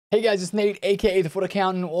Hey guys, it's Nate, aka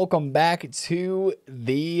TheFutAccountant. Welcome back to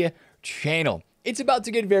the channel. It's about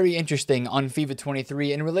to get very interesting on FIFA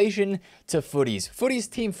 23 in relation to FUTTIES. FUTTIES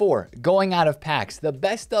Team 4 going out of packs. The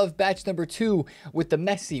best of batch number 2 with the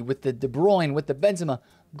Messi, with the De Bruyne, with the Benzema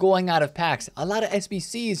going out of packs. A lot of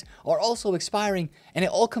SBCs are also expiring, and it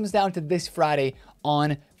all comes down to this Friday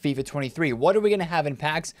on FIFA 23. What are we going to have in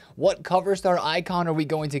packs? What cover star icon are we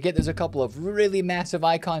going to get? There's a couple of really massive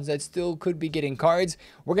icons that still could be getting cards.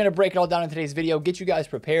 We're going to break it all down in today's video, get you guys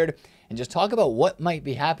prepared, and just talk about what might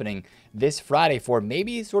be happening this Friday for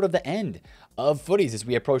maybe sort of the end of FUTTIES as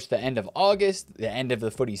we approach the end of August, the end of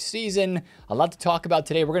the FUTTIES season. A lot to talk about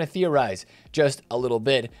today. We're going to theorize just a little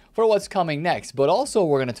bit for what's coming next, but also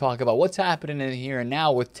we're going to talk about what's happening in here and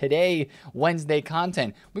now with today, Wednesday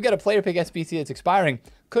content. We've got a player pick SBC that's expiring.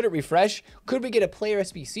 Could it refresh? Could we get a player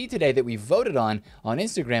SBC today that we voted on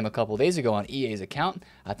Instagram a couple days ago on EA's account?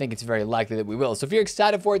 I think it's very likely that we will. So if you're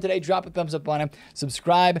excited for it today, drop a thumbs up on it.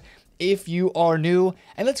 Subscribe if you are new.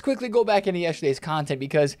 And let's quickly go back into yesterday's content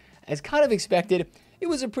because, as kind of expected, it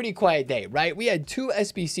was a pretty quiet day, right? We had 2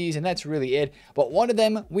 SBCs, and that's really it. But one of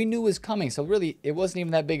them we knew was coming, so really, it wasn't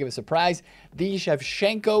even that big of a surprise. The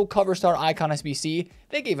Shevchenko cover star icon SBC,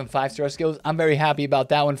 they gave him 5-star skills. I'm very happy about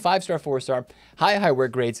that one. 5-star, 4-star, high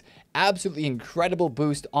work rates. Absolutely incredible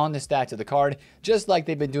boost on the stats of the card, just like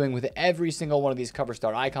they've been doing with every single one of these cover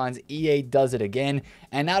star icons. EA does it again,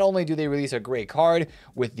 and not only do they release a great card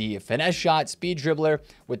with the finesse shot, speed dribbler,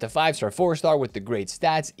 with the 5-star, 4-star, with the great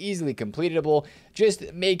stats, easily completable,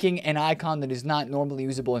 just making an icon that is not normally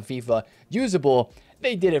usable in FIFA usable.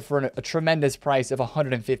 They did it for a tremendous price of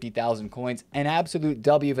 150,000 coins. An absolute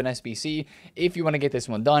W of an SBC. If you want to get this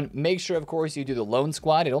one done, make sure, of course, you do the loan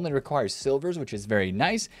squad. It only requires silvers, which is very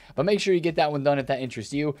nice, but make sure you get that one done if that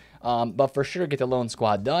interests you. But for sure, get the loan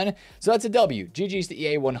squad done. So that's a W. GG's to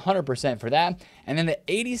EA 100% for that. And then the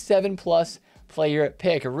 87 plus player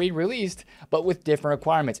pick re-released, but with different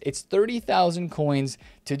requirements. It's 30,000 coins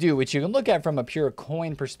to do, which you can look at from a pure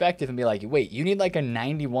coin perspective and be like, wait, you need like a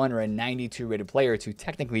 91 or a 92 rated player to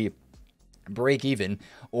technically break even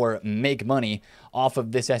or make money off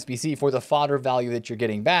of this SBC for the fodder value that you're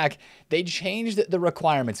getting back. They changed the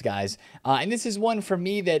requirements, guys. And this is one for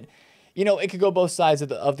me that, you know, it could go both sides of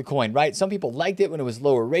the coin, right? Some people liked it when it was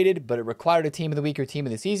lower rated, but it required a team of the week or team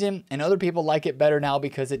of the season. And other people like it better now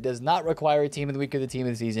because it does not require a team of the week or the team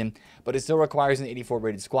of the season, but it still requires an 84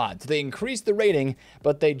 rated squad. So they increased the rating,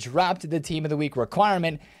 but they dropped the team of the week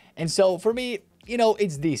requirement. And so for me, you know,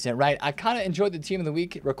 it's decent, right? I kind of enjoyed the team of the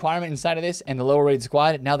week requirement inside of this and the lower rated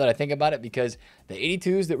squad now that I think about it, because the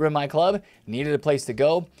 82s that were in my club needed a place to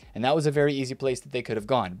go, and that was a very easy place that they could have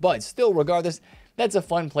gone. But still, regardless, that's a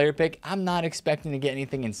fun player pick. I'm not expecting to get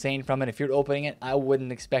anything insane from it. If you're opening it, I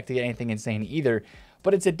wouldn't expect to get anything insane either.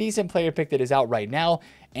 But it's a decent player pick that is out right now.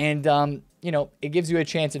 And, you know, it gives you a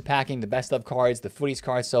chance at packing the best of cards, the FUTTIES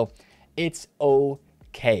cards. So it's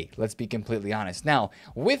okay. Let's be completely honest. Now,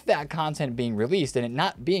 with that content being released and it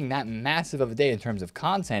not being that massive of a day in terms of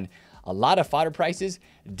content, a lot of fodder prices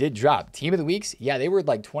did drop. Team of the weeks, yeah, they were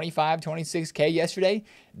like 25, 26K yesterday.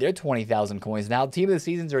 They're 20,000 coins now. Team of the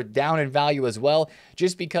seasons are down in value as well,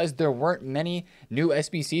 just because there weren't many new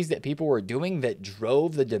SBCs that people were doing that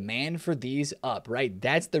drove the demand for these up, right?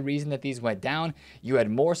 That's the reason that these went down. You had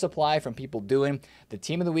more supply from people doing the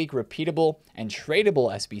team of the week repeatable and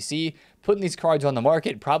tradable SBC, putting these cards on the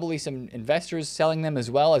market, probably some investors selling them as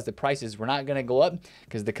well, as the prices were not going to go up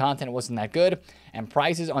because the content wasn't that good. And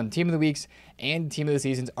prices on team of the weeks and team of the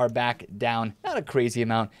seasons are back down. Not a crazy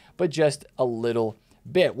amount, but just a little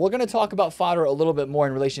bit. We're going to talk about fodder a little bit more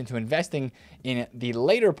in relation to investing in the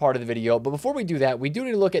later part of the video. But before we do that, we do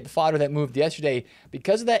need to look at the fodder that moved yesterday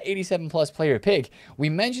because of that 87 plus player pick. We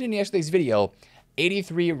mentioned in yesterday's video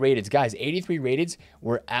 83 rateds. Guys, 83 rateds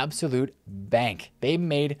were absolute bank. They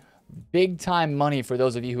made big time money for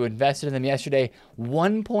those of you who invested in them yesterday.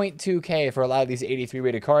 1.2K for a lot of these 83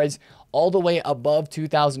 rated cards, all the way above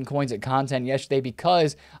 2,000 coins at content yesterday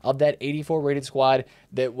because of that 84 rated squad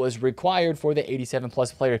that was required for the 87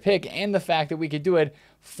 plus player pick, and the fact that we could do it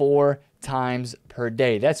 4 times per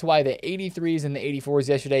day. That's why the 83s and the 84s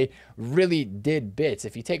yesterday really did bits.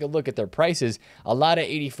 If you take a look at their prices, a lot of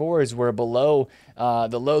 84s were below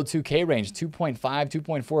the low 2K range, 2.5,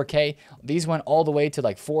 2.4K. These went all the way to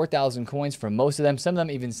like 4,000 coins for most of them. Some of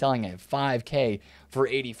them even selling at 5K for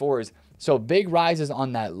 84s. So big rises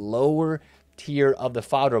on that lower tier of the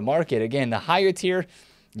fodder market. Again, the higher tier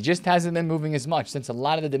just hasn't been moving as much since a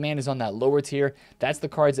lot of the demand is on that lower tier. That's the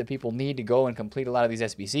cards that people need to go and complete a lot of these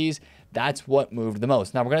SBCs. That's what moved the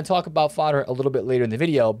most. Now, we're going to talk about fodder a little bit later in the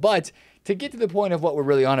video, but to get to the point of what we're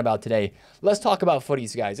really on about today, let's talk about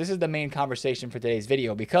footies, guys. This is the main conversation for today's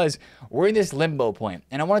video because we're in this limbo point,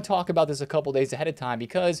 and I want to talk about this a couple days ahead of time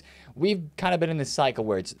because we've kind of been in this cycle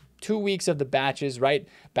where it's 2 weeks of the batches, right?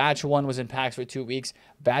 Batch 1 was in packs for 2 weeks.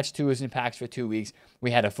 Batch 2 was in packs for 2 weeks.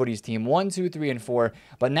 We had a footies team 1, 2, 3, and 4,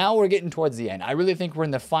 but now we're getting towards the end. I really think we're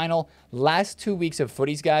in the final last 2 weeks of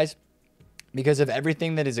footies, guys, because of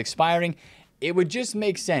everything that is expiring. It would just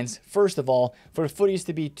make sense, first of all, for footies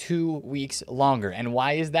to be 2 weeks longer. And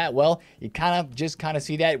why is that? Well, you kind of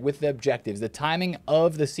see that with the objectives. The timing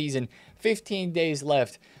of the season, 15 days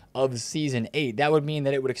left of season 8. That would mean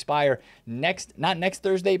that it would expire not next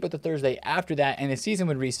Thursday, but the Thursday after that, and the season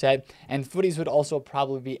would reset, and footies would also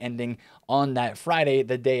probably be ending on that Friday,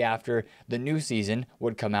 the day after the new season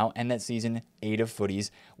would come out, and that season 8 of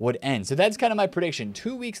footies would end. So that's kind of my prediction.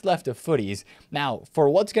 2 weeks left of footies. Now, for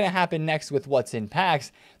what's going to happen next with what's in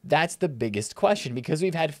packs, that's the biggest question because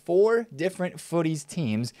we've had 4 different footies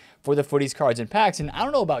teams for the footies cards and packs, and I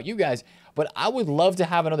don't know about you guys, but I would love to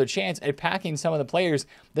have another chance at packing some of the players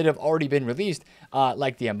that have already been released,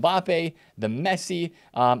 like the Mbappe, the Messi.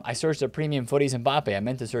 I searched a premium footies Mbappe. I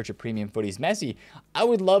meant to search a premium footies Messi. I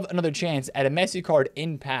would love another chance at a Messi card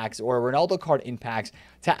in packs or a Ronaldo card in packs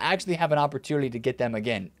to actually have an opportunity to get them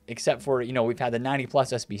again, except for, you know, we've had the 90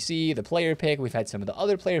 plus SBC, the player pick, we've had some of the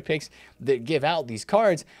other player picks that give out these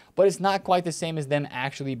cards, but it's not quite the same as them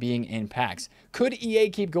actually being in packs. Could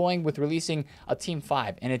EA keep going with releasing a team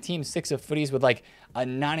 5 and a team 6 of footies with like a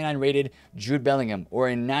 99 rated Jude Bellingham or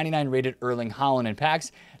a 99 rated Erling Haaland in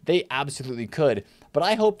packs? They absolutely could, but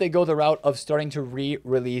I hope they go the route of starting to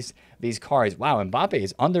re-release these cards. Wow, Mbappe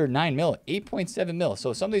is under 9 mil, 8.7 mil.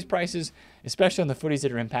 So some of these prices, especially on the footies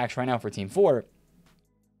that are in packs right now for Team 4,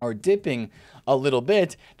 are dipping a little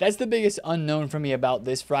bit. That's the biggest unknown for me about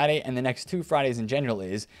this Friday and the next 2 Fridays in general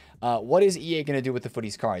is what is EA going to do with the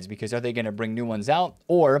footies cards? Because are they going to bring new ones out,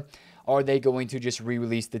 or are they going to just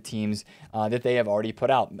re-release the teams that they have already put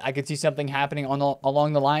out? I could see something happening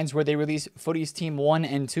along the lines where they release footies team 1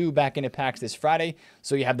 and 2 back into packs this Friday.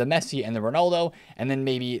 So you have the Messi and the Ronaldo, and then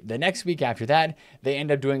maybe the next week after that, they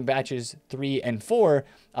end up doing batches 3 and 4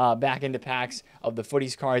 back into packs of the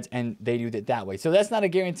footies cards, and they do it that way. So that's not a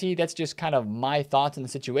guarantee. That's just kind of my thoughts on the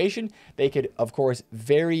situation. They could, of course,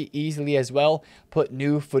 very easily as well put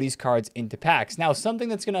new footies cards into packs. Now, something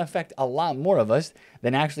that's going to affect a lot more of us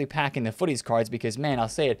than actually packing the footies cards, because, man, I'll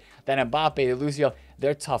say it, that Mbappe, the Lucio,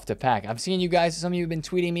 they're tough to pack. I've seen you guys, some of you have been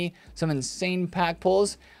tweeting me some insane pack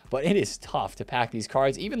pulls, but it is tough to pack these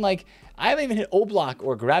cards. Even like, I haven't even hit Oblak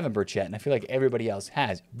or Gravenberch yet, and I feel like everybody else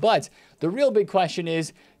has. But the real big question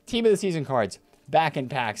is team of the season cards back in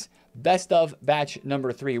packs. Best of batch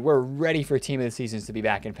number 3. We're ready for team of the seasons to be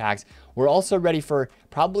back in packs. We're also ready for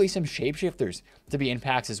probably some shapeshifters to be in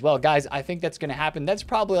packs as well. Guys, I think that's going to happen. That's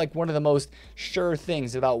probably like one of the most sure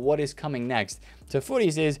things about what is coming next to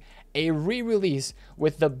footies is a re-release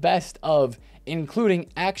with the best of, including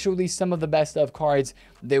actually some of the best of cards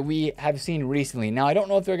that we have seen recently. Now, I don't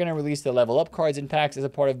know if they're going to release the level up cards in packs as a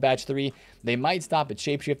part of batch 3. They might stop at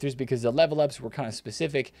shapeshifters because the level ups were kind of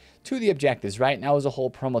specific to the objectives, right? Now is a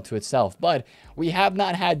whole promo to itself. But we have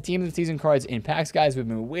not had team of the season cards in packs, guys. We've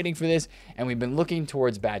been waiting for this, and we've been looking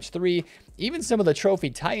towards batch 3. Even some of the trophy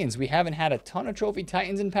titans, we haven't had a ton of trophy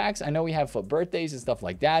titans in packs. I know we have foot birthdays and stuff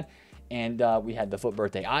like that, and we had the foot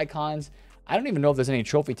birthday icons. I don't even know if there's any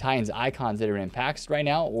trophy titans icons that are in packs right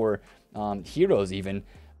now, or heroes even.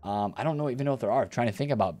 I don't even know if there are. I'm trying to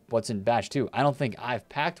think about what's in batch 2. I don't think I've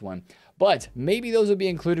packed one, but maybe those will be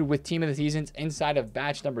included with team of the seasons inside of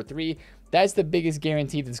batch number 3. That's the biggest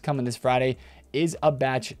guarantee that's coming this Friday, is a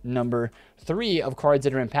batch number 3 of cards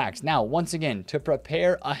that are in packs. Now, once again, to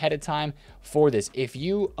prepare ahead of time for this, if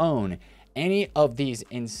you own any of these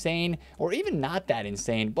insane, or even not that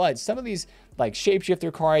insane, but some of these like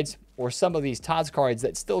shapeshifter cards or some of these TOTS cards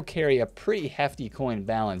that still carry a pretty hefty coin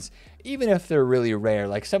balance, even if they're really rare,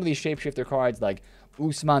 like some of these shapeshifter cards like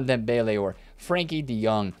Ousmane Dembele or Frankie de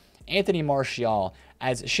Jong, Anthony Martial,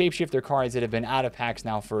 as shapeshifter cards that have been out of packs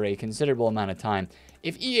now for a considerable amount of time.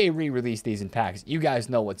 If EA re-release these in packs, you guys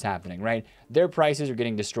know what's happening, right? Their prices are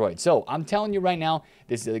getting destroyed. So I'm telling you right now,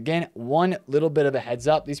 this is, again, one little bit of a heads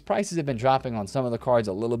up. These prices have been dropping on some of the cards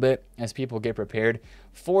a little bit as people get prepared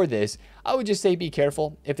for this. I would just say be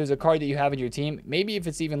careful. If there's a card that you have in your team, maybe if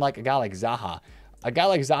it's even like a guy like Zaha. A guy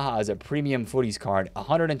like Zaha is a premium footies card,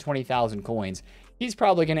 120,000 coins. He's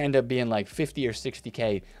probably going to end up being like 50 or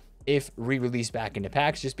 60K if re-released back into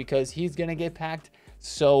packs, just because he's going to get packed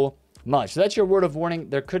so much. So that's your word of warning.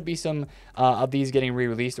 There could be some of these getting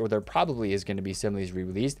re-released, or there probably is going to be some of these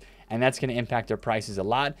re-released, and that's going to impact their prices a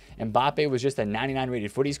lot. Mbappe was just a 99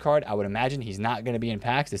 rated footies card. I would imagine he's not going to be in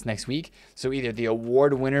packs this next week. So either the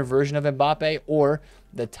award winner version of Mbappe or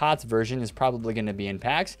the TOTS version is probably going to be in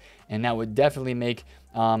packs, and that would definitely make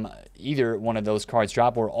either one of those cards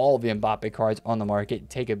drop, or all of the Mbappe cards on the market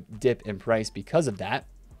take a dip in price because of that.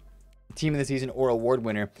 Team of the season or award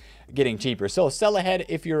winner getting cheaper. So sell ahead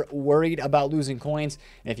if you're worried about losing coins,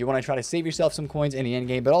 and if you want to try to save yourself some coins in the end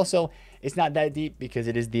game. But also, it's not that deep because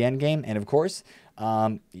it is the end game. And of course,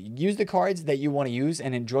 use the cards that you want to use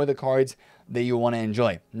and enjoy the cards that you want to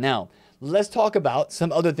enjoy. Now, let's talk about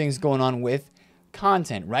some other things going on with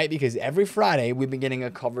content, right? Because every Friday we've been getting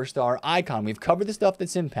a cover star icon. We've covered the stuff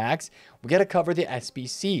that's in packs. We got to cover the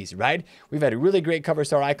SBCs, right? We've had really great cover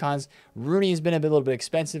star icons. Rooney has been a little bit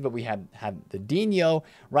expensive, but we have the Dino,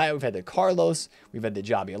 right? We've had the Carlos, we've had the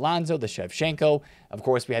Javi Alonso, the Shevchenko. Of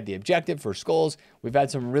course, we had the Objective for Skulls. We've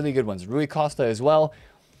had some really good ones. Rui Costa as well.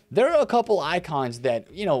 There are a couple icons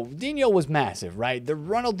that, you know, Dino was massive, right? The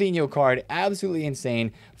Ronaldinho card, absolutely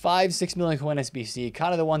insane. 5-6 million coin SBC,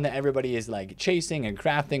 kind of the one that everybody is like chasing and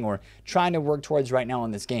crafting or trying to work towards right now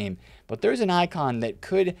in this game. But there's an icon that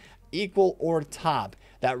could equal or top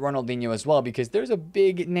that Ronaldinho as well, because there's a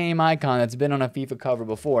big name icon that's been on a FIFA cover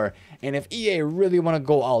before. And if EA really want to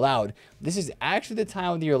go all out, this is actually the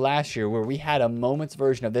time of the year last year where we had a moments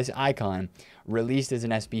version of this icon released as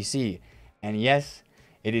an SBC. And yes,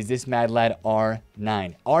 it is this mad lad R9.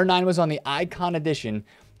 R9 was on the icon edition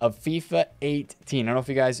of FIFA 18. I don't know if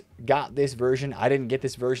you guys got this version. I didn't get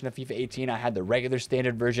this version of FIFA 18. I had the regular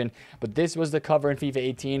standard version, but this was the cover in FIFA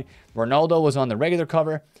 18. Ronaldo was on the regular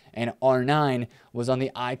cover, and R9 was on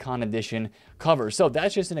the icon edition cover. So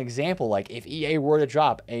that's just an example. Like if EA were to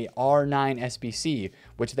drop a R9 SBC,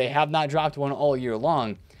 which they have not dropped one all year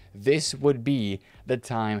long, this would be the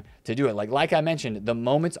time to do it. Like I mentioned, the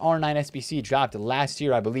Moments R9 SBC dropped last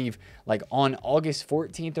year, I believe, like on August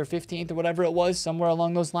 14th or 15th or whatever it was, somewhere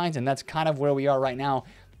along those lines. And that's kind of where we are right now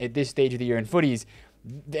at this stage of the year in footies.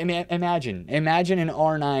 I mean, imagine an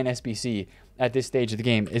R9 SBC at this stage of the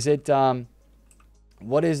game. Is it,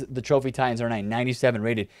 what is the Trophy Titans R9? 97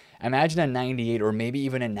 rated. Imagine a 98 or maybe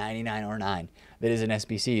even a 99 R9 that is in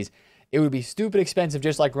SBCs. It would be stupid expensive,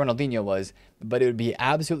 just like Ronaldinho was, but it would be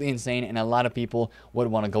absolutely insane, and a lot of people would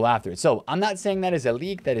want to go after it. So I'm not saying that is a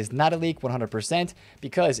leak. That is not a leak 100%,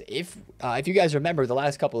 because if you guys remember the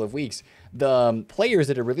last couple of weeks, the players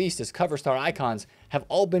that are released as cover star icons have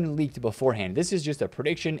all been leaked beforehand. This is just a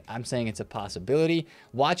prediction. I'm saying it's a possibility.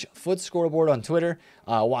 Watch Foot Scoreboard on Twitter.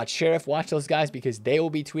 Watch Sheriff. Watch those guys, because they will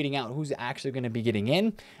be tweeting out who's actually going to be getting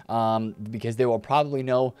in, because they will probably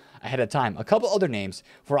know ahead of time. A couple other names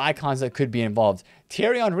for icons that could be involved.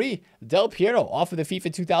 Thierry Henry, Del Piero off of the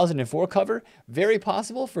FIFA 2004 cover. Very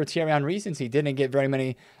possible for Thierry Henry, since he didn't get very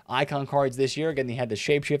many icon cards this year. Again, he had the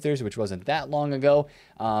Shapeshifters, which wasn't that long ago.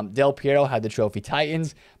 Del Piero had the Trophy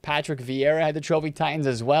Titans. Patrick Vieira had the Trophy Titans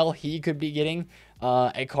as well. He could be getting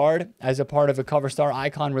a card as a part of a cover star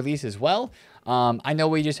icon release as well. I know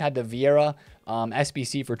we just had the Vieira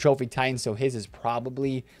SBC for Trophy Titans, so his is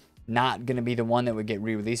probably not going to be the one that would get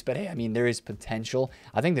re-released, but hey, I mean, there is potential.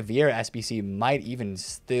 I think the Vieira SBC might even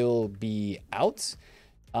still be out.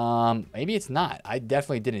 Maybe it's not. I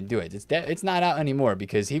definitely didn't do it. It's not out anymore,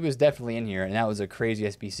 because he was definitely in here, and that was a crazy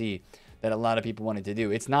SBC that a lot of people wanted to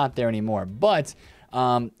do. It's not there anymore, but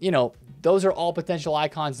you know, those are all potential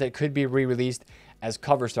icons that could be re-released as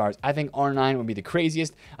cover stars. I think R9 would be the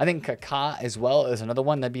craziest. I think Kaká as well is another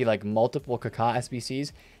one. That'd be like multiple Kaká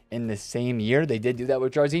SBCs in the same year. They did do that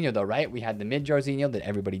with Jarzinho though, right? We had the mid Jarzinho that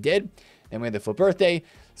everybody did. Then we had the Foot Birthday.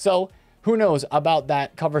 So who knows about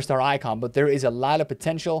that cover star icon, but there is a lot of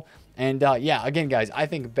potential. And yeah, again, guys, I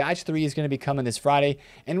think batch 3 is going to be coming this Friday,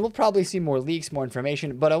 and we'll probably see more leaks, more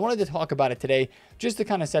information, but I wanted to talk about it today just to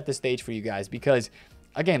kind of set the stage for you guys, because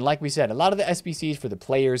again, like we said, a lot of the SBCs for the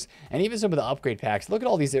players and even some of the upgrade packs, look at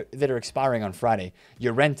all these that are expiring on Friday.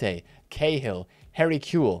 Llorente, Cahill, Harry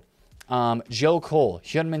Kewell, Joe Cole,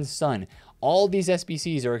 Hyunmin Son. All these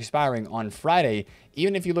SBCs are expiring on Friday.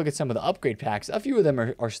 Even if you look at some of the upgrade packs, a few of them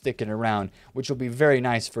are sticking around, which will be very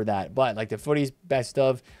nice for that. But like the Footies best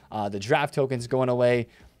of, the draft tokens going away.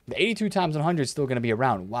 The 82 times 100 is still going to be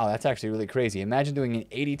around. Wow, that's actually really crazy. Imagine doing an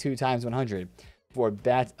 82 times 100 for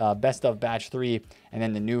best of batch 3, and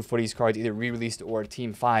then the new Footies cards either re-released or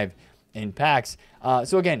Team 5 in packs.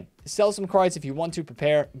 So again, sell some cards if you want to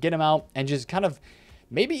prepare, get them out, and just kind of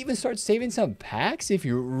maybe even start saving some packs if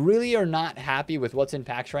you really are not happy with what's in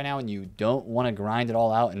packs right now and you don't want to grind it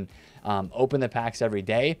all out and open the packs every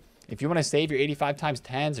day. If you want to save your 85 times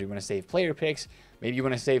 10s, or you want to save player picks, Maybe you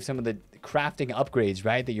want to save some of the crafting upgrades,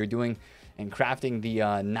 right, that you're doing and crafting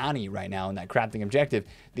the Nani right now in that crafting objective.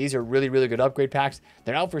 These are really, really good upgrade packs.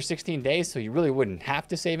 They're out for 16 days, so you really wouldn't have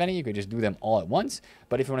to save any. You could just do them all at once.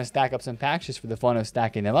 But if you want to stack up some packs just for the fun of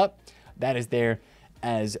stacking them up, that is there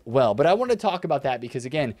as well. But I want to talk about that because,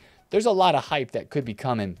 again, there's a lot of hype that could be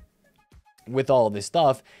coming with all of this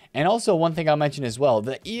stuff. And also one thing I'll mention as well,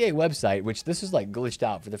 the EA website, which this is like glitched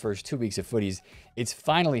out for the first 2 weeks of Footies, it's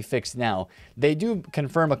finally fixed now. They do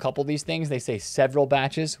confirm a couple of these things. They say several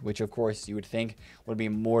batches, which of course you would think would be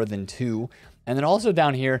more than 2. And then also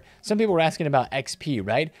down here, some people were asking about XP,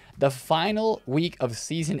 right? The final week of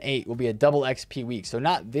Season 8 will be a double XP week. So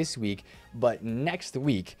not this week, but next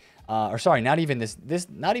week. Or sorry, not even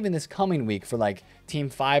this coming week for like Team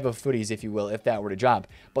 5 of Footies, if you will, if that were to drop.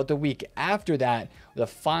 But the week after that, the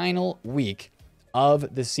final week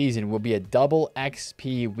of the season will be a double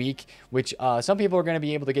XP week, which some people are going to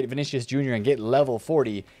be able to get Vinicius Jr. and get level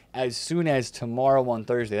 40 as soon as tomorrow on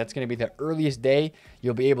Thursday. That's going to be the earliest day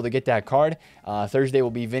you'll be able to get that card. Thursday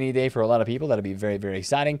will be Vinny Day for a lot of people. That'll be very, very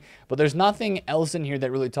exciting. But there's nothing else in here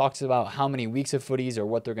that really talks about how many weeks of Footies or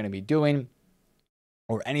what they're going to be doing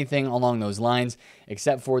or anything along those lines,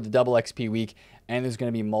 except for the double XP week, and there's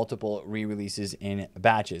going to be multiple re-releases in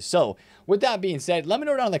batches. So with that being said, let me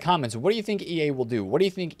know down in the comments, what do you think EA will do? What do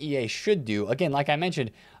you think EA should do? Again, like I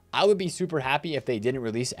mentioned, I would be super happy if they didn't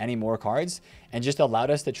release any more cards and just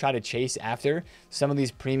allowed us to try to chase after some of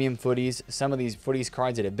these premium Footies, some of these Footies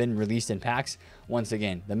cards that have been released in packs. Once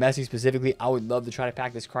again, the Messi specifically, I would love to try to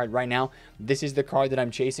pack this card right now. This is the card that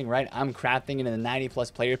I'm chasing, right? I'm crafting into the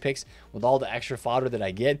 90+ player picks with all the extra fodder that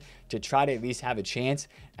I get to try to at least have a chance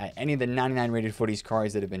at any of the 99 rated Footies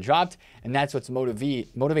cards that have been dropped. And that's what's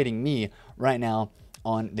motivating me right now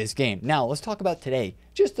on this game. Now, let's talk about today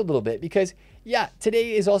just a little bit because, yeah,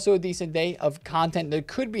 today is also a decent day of content that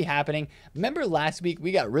could be happening. Remember last week,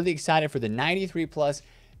 we got really excited for the 93+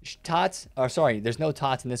 tots, or sorry, there's no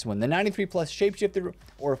tots in this one. The 93+ shapeshifter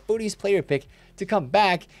or Footies player pick to come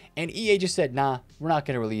back, and EA just said, nah, we're not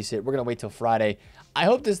going to release it. We're going to wait till Friday. I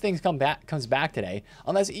hope this thing comes back today,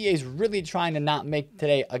 unless EA is really trying to not make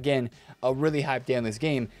today, again, a really hyped day on this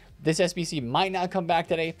game. This SBC might not come back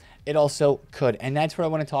today. It also could. And that's where I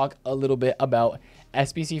want to talk a little bit about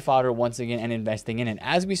SBC fodder once again and investing in it.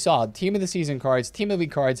 As we saw, Team of the Season cards, Team of the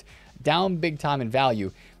Week cards down big time in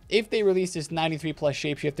value. If they release this 93+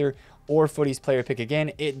 shapeshifter or Footies player pick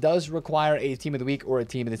again, it does require a Team of the Week or a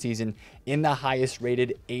Team of the Season in the highest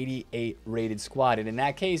rated 88 rated squad. And in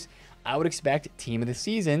that case, I would expect Team of the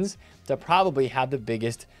Seasons to probably have the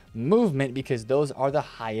biggest movement because those are the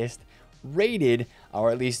highest rated,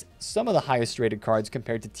 or at least some of the highest rated cards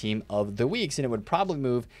compared to Team of the Weeks, and it would probably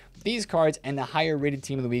move these cards and the higher rated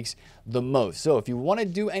Team of the Weeks the most. So if you want to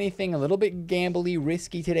do anything a little bit gambly,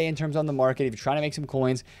 risky today in terms on the market, if you're trying to make some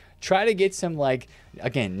coins, try to get some, like,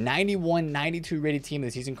 again, 91, 92 rated Team of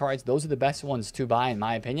the Season cards. Those are the best ones to buy, in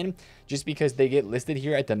my opinion, just because they get listed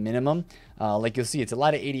here at the minimum. Like you'll see, it's a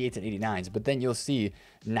lot of 88s and 89s, but then you'll see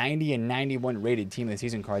 90 and 91 rated Team of the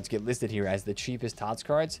Season cards get listed here as the cheapest TOTS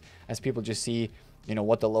cards, as people just see, you know,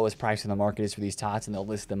 what the lowest price in the market is for these TOTS, and they'll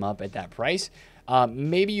list them up at that price.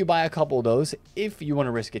 Maybe you buy a couple of those if you want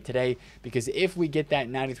to risk it today, because if we get that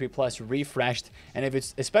 93+ refreshed, and if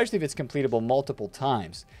it's, especially if it's completable multiple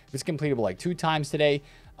times, if it's completable like 2 times today,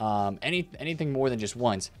 anything more than just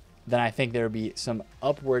once, then I think there would be some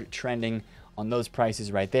upward trending on those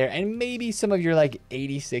prices right there. And maybe some of your like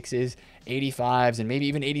 86s, 85s, and maybe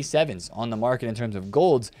even 87s on the market in terms of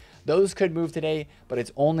golds. Those could move today, but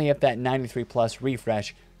it's only if that 93+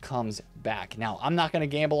 refresh comes back. Now, I'm not going to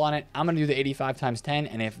gamble on it. I'm going to do the 85 times 10,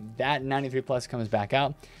 and if that 93+ comes back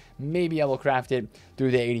out, maybe I will craft it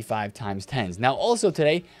through the 85 times 10s. Now, also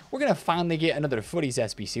today, we're going to finally get another Footies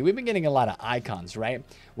SBC. We've been getting a lot of icons, right?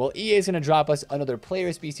 Well, EA is going to drop us another player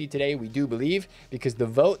SBC today, we do believe, because the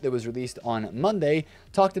vote that was released on Monday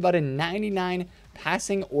talked about a 99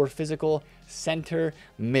 passing or physical center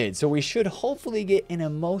mid. So we should hopefully get an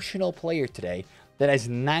emotional player today that has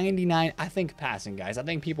 99, I think, passing, guys. I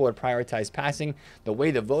think people would prioritize passing. The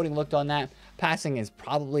way the voting looked on that, passing is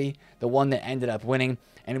probably the one that ended up winning.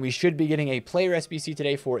 And we should be getting a player SBC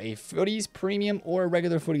today for a Footies premium or a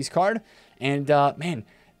regular Footies card. And, man,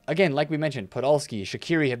 again, like we mentioned, Podolski,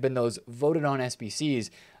 Shaqiri have been those voted on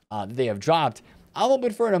SBCs that they have dropped. I'm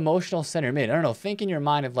hoping for an emotional center mid. I don't know, think in your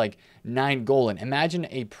mind of like 9 Imagine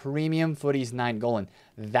a premium Footies 9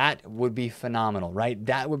 That would be phenomenal, right?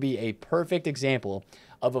 That would be a perfect example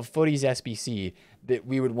of a Footies SBC that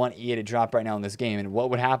we would want EA to drop right now in this game. And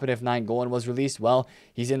what would happen if Nainggolan was released? Well,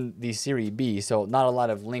 he's in the Serie B, so not a lot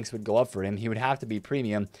of links would go up for him. He would have to be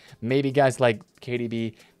premium. Maybe guys like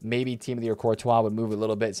KDB, maybe Team of the Year Courtois would move a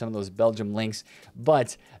little bit, some of those Belgium links,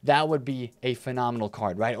 but that would be a phenomenal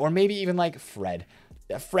card, right? Or maybe even like Fred.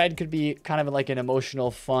 Fred could be kind of like an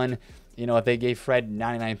emotional, fun, you know, if they gave Fred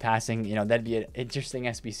 99 passing, you know, that'd be an interesting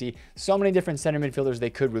SBC. So many different center midfielders they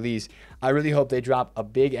could release. I really hope they drop a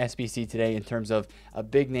big SBC today in terms of a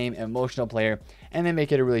big name, emotional player, and then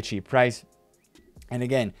make it a really cheap price. And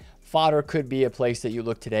again, fodder could be a place that you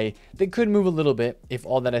look today that could move a little bit if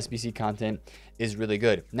all that SBC content is really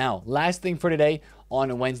good. Now, last thing for today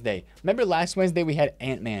on a Wednesday. Remember last Wednesday we had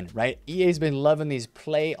Ant-Man, right? EA's been loving these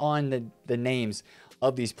play on the names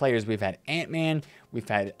of these players. We've had Ant-Man, we've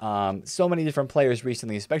had so many different players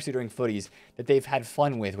recently, especially during footies, that they've had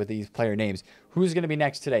fun with these player names. Who's going to be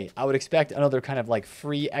next today? I would expect another kind of like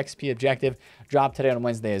free XP objective drop today on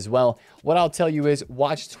Wednesday as well. What I'll tell you is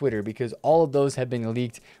watch Twitter, because all of those have been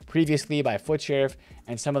leaked previously by FUTTIES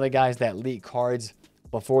and some of the guys that leak cards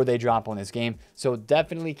before they drop on this game. So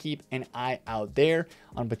definitely keep an eye out there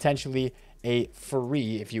on potentially a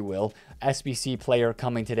free, if you will, SBC player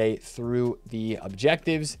coming today through the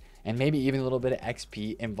objectives, and maybe even a little bit of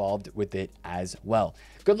XP involved with it as well.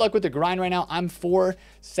 Good luck with the grind right now. I'm 4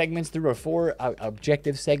 segments through, or 4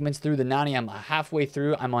 objective segments through the 90. I'm halfway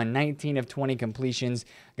through. I'm on 19 of 20 completions.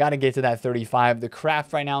 Got to get to that 35. The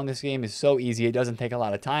craft right now in this game is so easy. It doesn't take a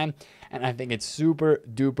lot of time, and I think it's super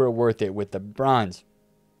duper worth it with the bronze,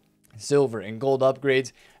 silver, and gold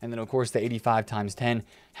upgrades, and then of course the 85 times 10.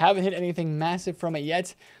 Haven't hit anything massive from it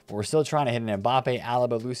yet, but we're still trying to hit an Mbappe,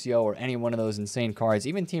 Alaba, Lucio, or any one of those insane cards.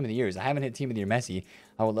 Even Team of the Years. I haven't hit Team of the Year Messi.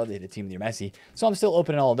 I would love to hit a Team of the Year Messi, so I'm still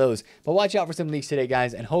opening all of those. But watch out for some leaks today,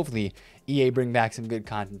 guys, and hopefully EA bring back some good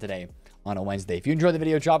content today on a Wednesday. If you enjoyed the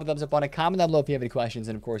video, drop a thumbs up on it, comment down below if you have any questions,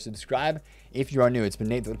 and of course subscribe if you are new. It's been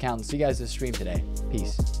Nate, TheFutAccountant. See you guys this stream today.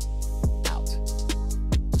 Peace.